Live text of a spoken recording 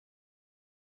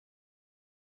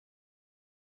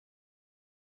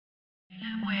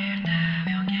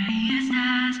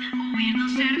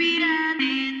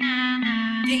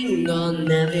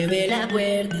Ábreme la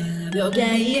puerta, veo que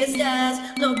ahí estás,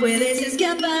 no puedes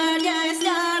escapar, ya es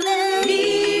tarde.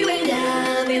 Miro en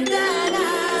la ventana,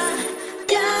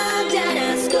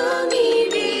 captarás con mi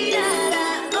mirada,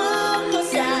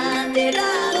 ojos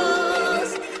aterrados,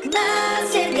 más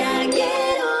cerca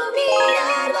quiero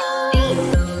mirarlo.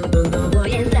 Cuando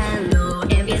voy entrando,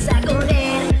 empieza a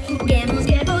correr, juguemos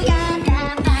que voy a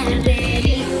taparte.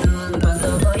 Cuando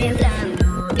voy entrando,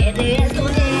 que te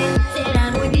escoger, será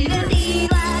muy divertido.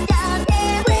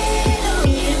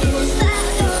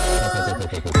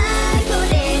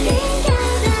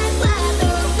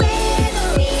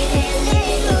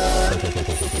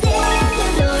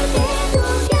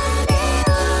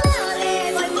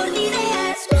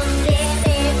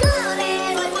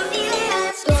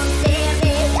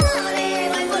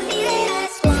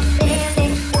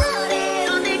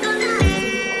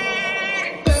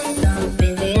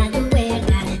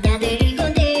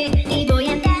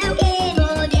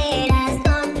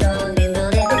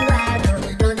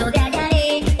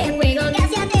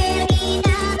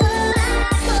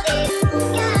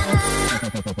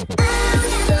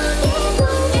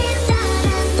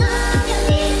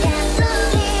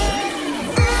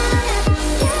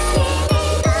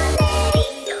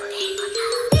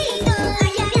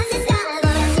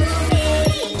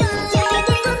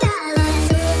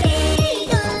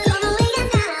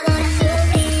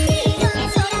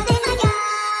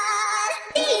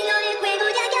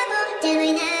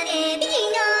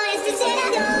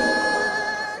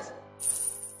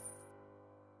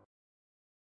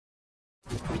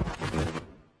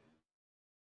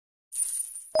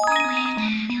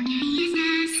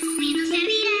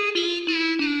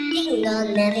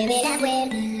 Ábreme la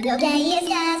puerta, veo que ahí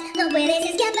estás, no puedes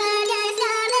escapar, ya es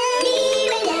tarde.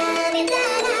 Miro en la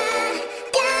ventana,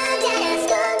 captarás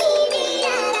con mi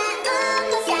mirada,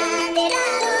 ojos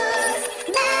aterrados,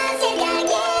 más cerca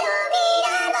quiero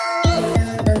mirarlo.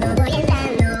 Cuando voy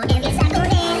entrando, empieza a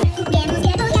correr, juguemos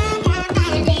que voy a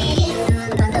taparte.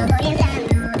 Cuando voy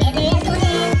entrando, que te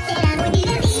escoger, será muy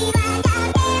divertido,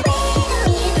 hallarte puedo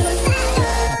ir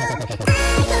cruzando.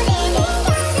 Ay,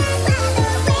 correr en cada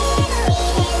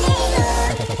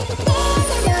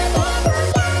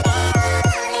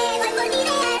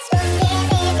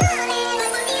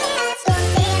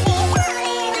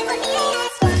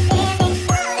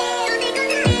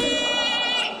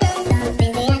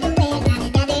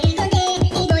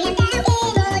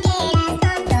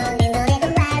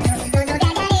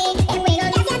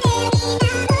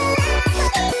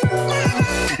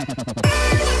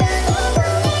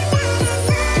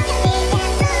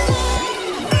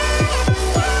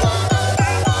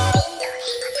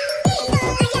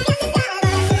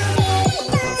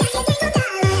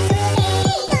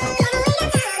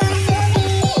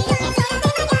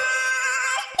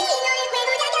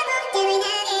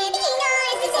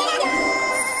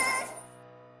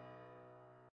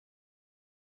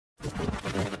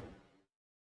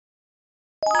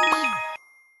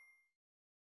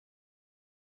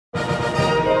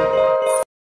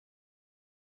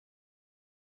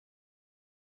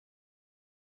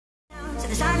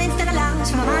The silence that allows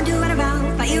for my mind to run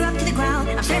around, fire up to the ground.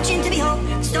 I'm searching to behold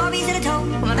the stories that I told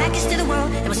when my back is to the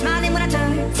world. They were smiling when I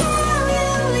turned. Tell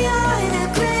you you're the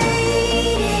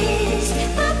greatest,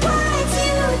 but once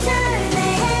you turn,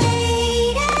 they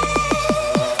hate it.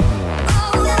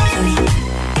 Oh, the misery.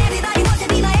 Everybody wants to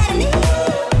be my enemy.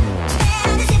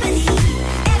 Spare the sympathy.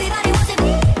 Everybody wants to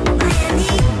be my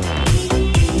enemy.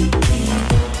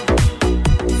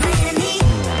 My enemy.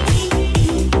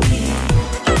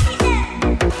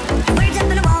 Words up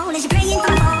on the wall as you're praying for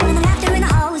the fall, and the laughter in the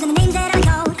halls, and the names that I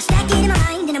called. I stack it in my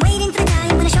mind, and I'm waiting for the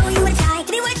time when I show you.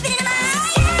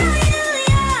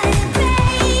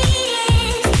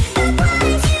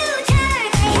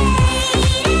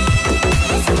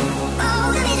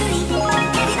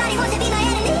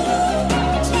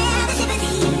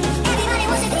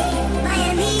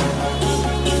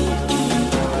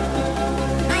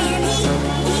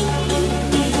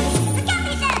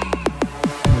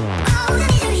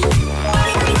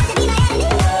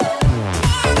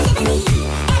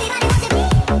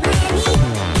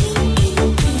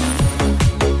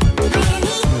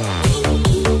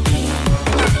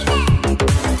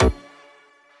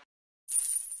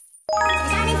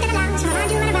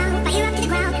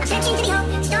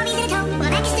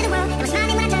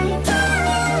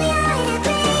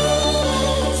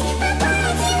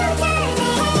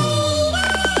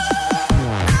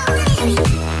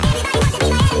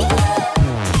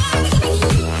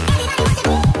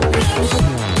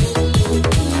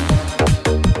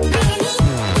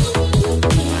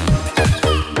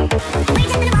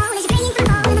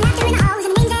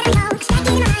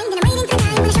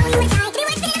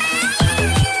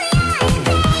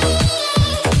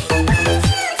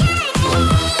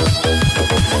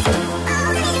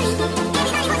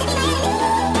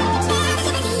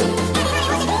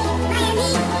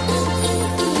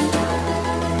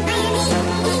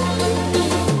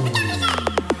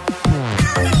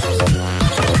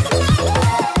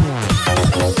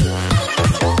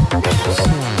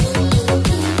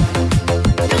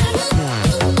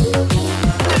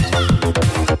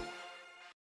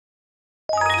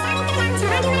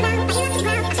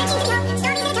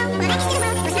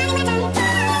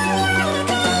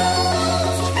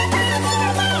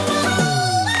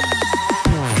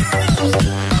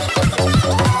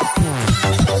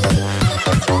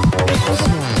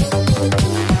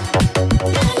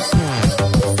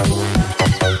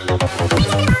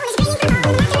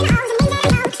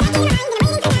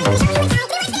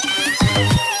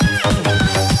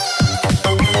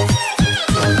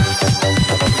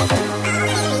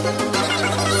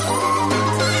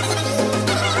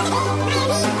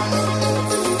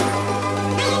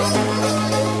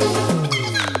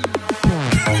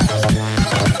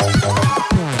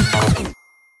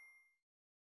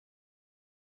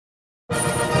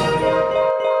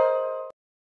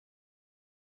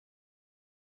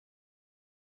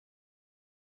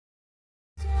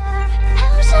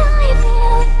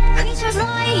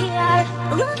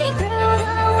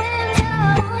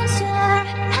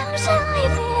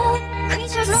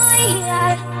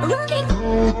 looking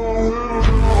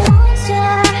monster.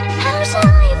 How shall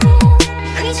I feel?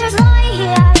 Creatures lie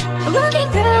here, looking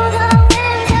through the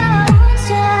window.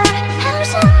 Monster. How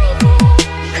shall I feel?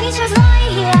 Creatures lie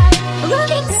here,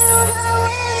 looking through the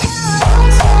window.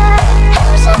 Monster.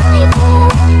 How shall I feel?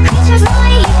 Creatures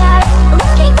lie here,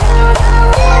 looking through the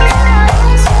window.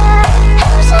 Monster.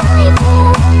 How shall I feel?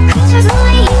 Creatures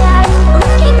lie here,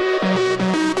 looking.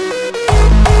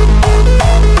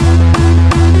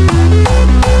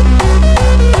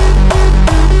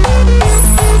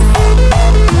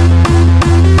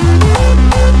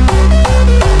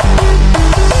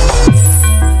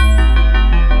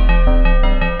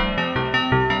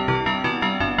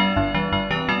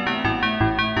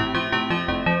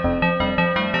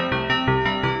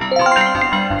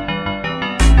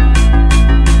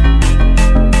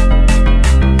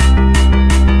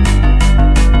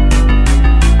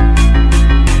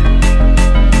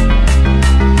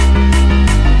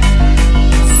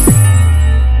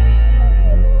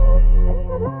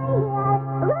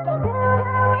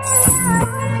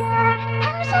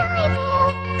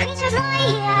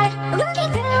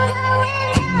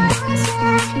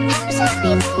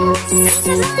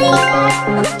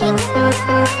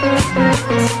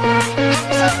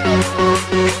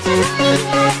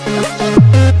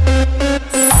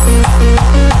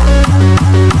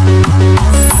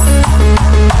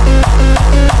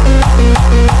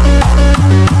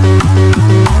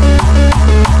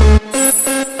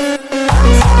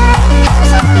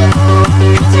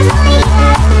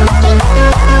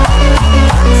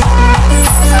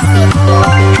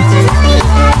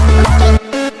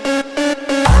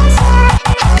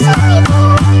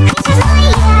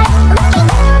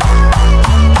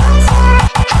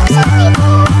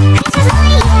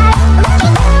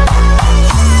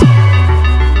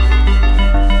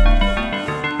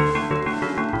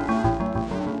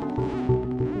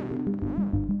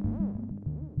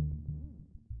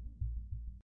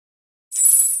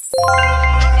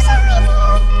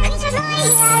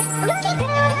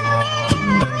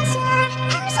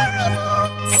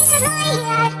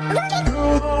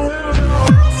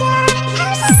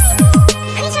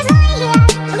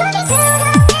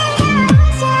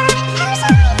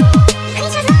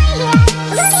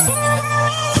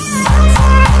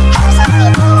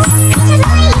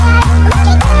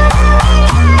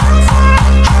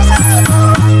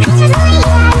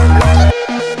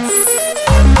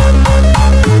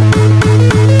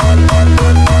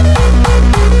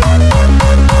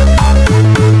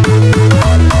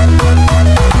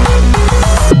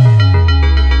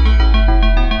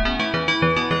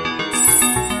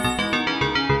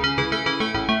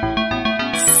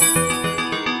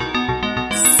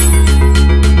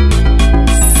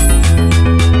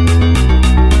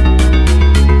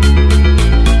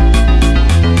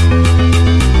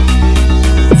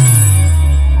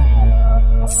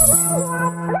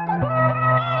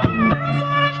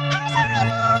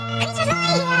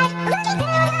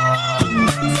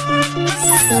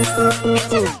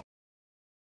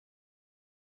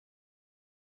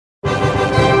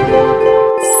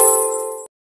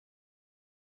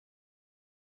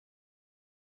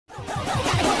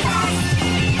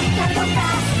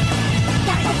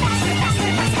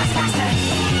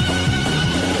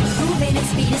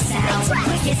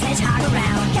 Quickest hedgehog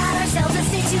around. Got ourselves a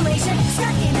situation,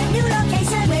 stuck in a new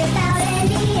location without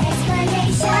any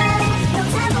explanation. No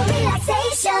time for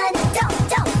relaxation. Don't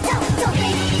think,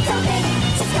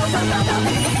 just go,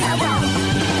 make it go.